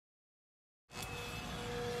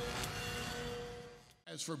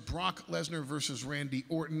As for Brock Lesnar versus Randy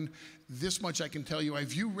Orton, this much I can tell you. I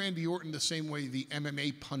view Randy Orton the same way the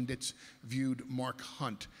MMA pundits viewed Mark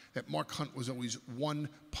Hunt, that Mark Hunt was always one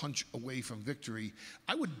punch away from victory.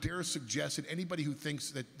 I would dare suggest that anybody who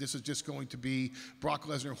thinks that this is just going to be Brock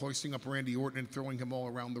Lesnar hoisting up Randy Orton and throwing him all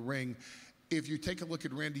around the ring, if you take a look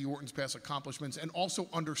at Randy Orton's past accomplishments and also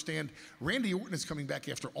understand Randy Orton is coming back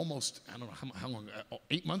after almost, I don't know how long,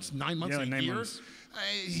 8 months, 9 months, yeah, a 9 year. months.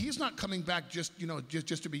 He's not coming back just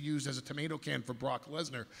to be used as a tomato can for Brock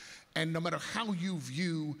Lesnar. And no matter how you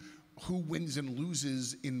view who wins and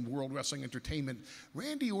loses in World Wrestling Entertainment,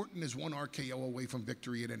 Randy Orton is one RKO away from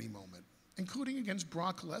victory at any moment, including against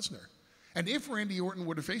Brock Lesnar. And if Randy Orton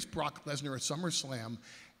were to face Brock Lesnar at SummerSlam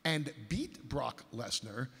and beat Brock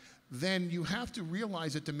Lesnar, then you have to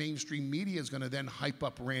realize that the mainstream media is going to then hype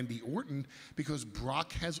up Randy Orton because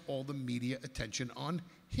Brock has all the media attention on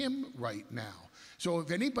him right now. So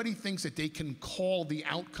if anybody thinks that they can call the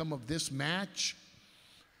outcome of this match,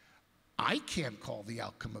 I can't call the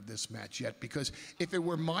outcome of this match yet, because if it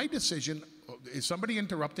were my decision, is somebody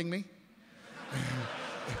interrupting me?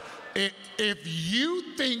 If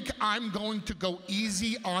you think I'm going to go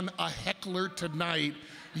easy on a heckler tonight,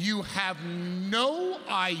 you have no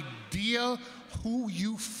idea who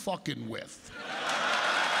you fucking with.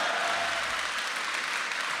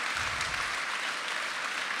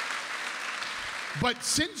 But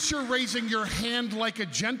since you're raising your hand like a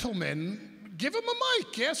gentleman, give him a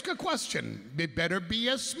mic, ask a question. It better be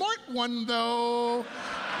a smart one, though.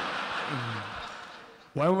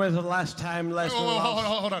 When was the last time Lesnar lost?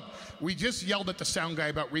 Hold on. We just yelled at the sound guy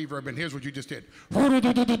about reverb, and here's what you just did. When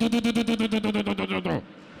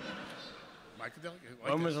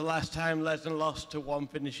was the last time Lesnar lost to one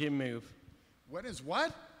finishing move? When is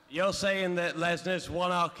what? You're saying that Lesnar's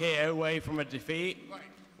one RKO away from a defeat? Right.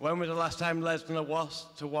 When was the last time Lesnar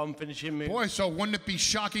lost to one finishing move? Boy, so wouldn't it be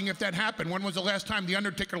shocking if that happened? When was the last time The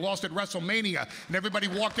Undertaker lost at WrestleMania and everybody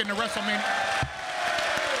walked into WrestleMania?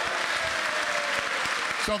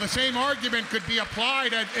 So the same argument could be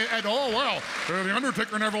applied at The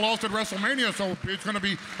Undertaker never lost at WrestleMania, so it's going to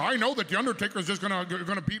be, I know that The Undertaker's just going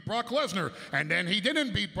to beat Brock Lesnar. And then he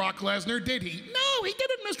didn't beat Brock Lesnar, did he? No, he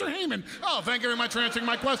didn't, Mr. Heyman. Oh, thank you very much for answering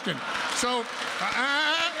my question. So,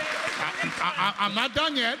 I'm not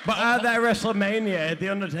done yet. But at that WrestleMania, The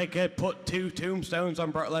Undertaker put 2 tombstones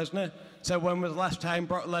on Brock Lesnar. So when was the last time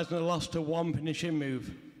Brock Lesnar lost to one finishing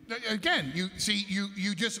move? Again, you see,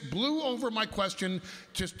 you just blew over my question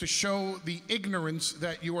just to show the ignorance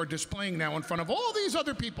that you are displaying now in front of all these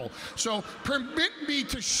other people. So permit me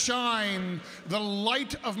to shine the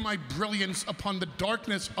light of my brilliance upon the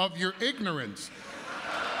darkness of your ignorance.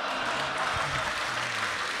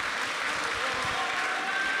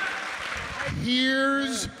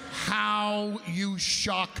 Here's how you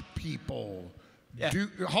shock people. Yeah.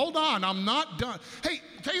 Hold on, I'm not done. Hey,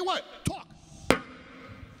 tell you what, talk.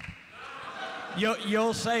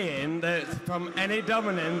 You're saying that from any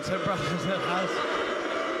dominance that Brock Lesnar has...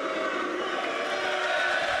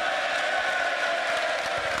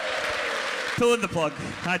 Pulling the plug.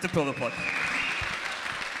 I had to pull the plug.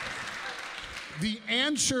 The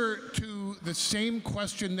answer to the same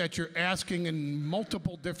question that you're asking in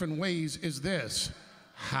multiple different ways is this: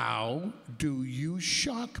 how do you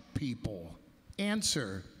shock people?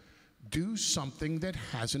 Answer: do something that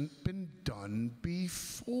hasn't been done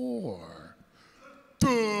before.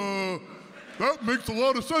 That makes a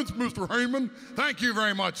lot of sense, Mr. Heyman. Thank you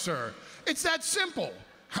very much, sir. It's that simple.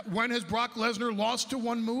 When has Brock Lesnar lost to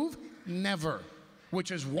one move? Never. Which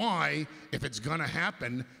is why, if it's gonna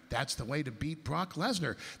happen, that's the way to beat Brock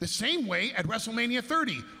Lesnar. The same way at WrestleMania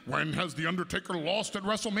 30. When has The Undertaker lost at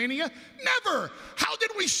WrestleMania? Never. How did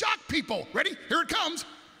we shock people? Ready? Here it comes.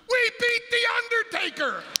 We beat The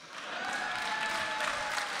Undertaker.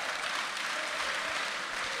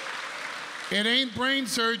 It ain't brain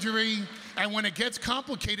surgery. And when it gets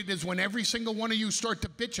complicated is when every single one of you start to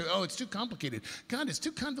bitch. Oh, it's too complicated. God, it's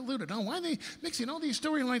too convoluted. Oh, why are they mixing all these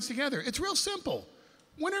storylines together? It's real simple.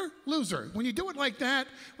 Winner, loser. When you do it like that,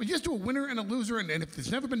 when you just do a winner and a loser, and if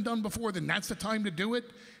it's never been done before, then that's the time to do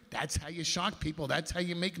it. That's how you shock people. That's how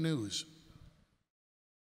you make news.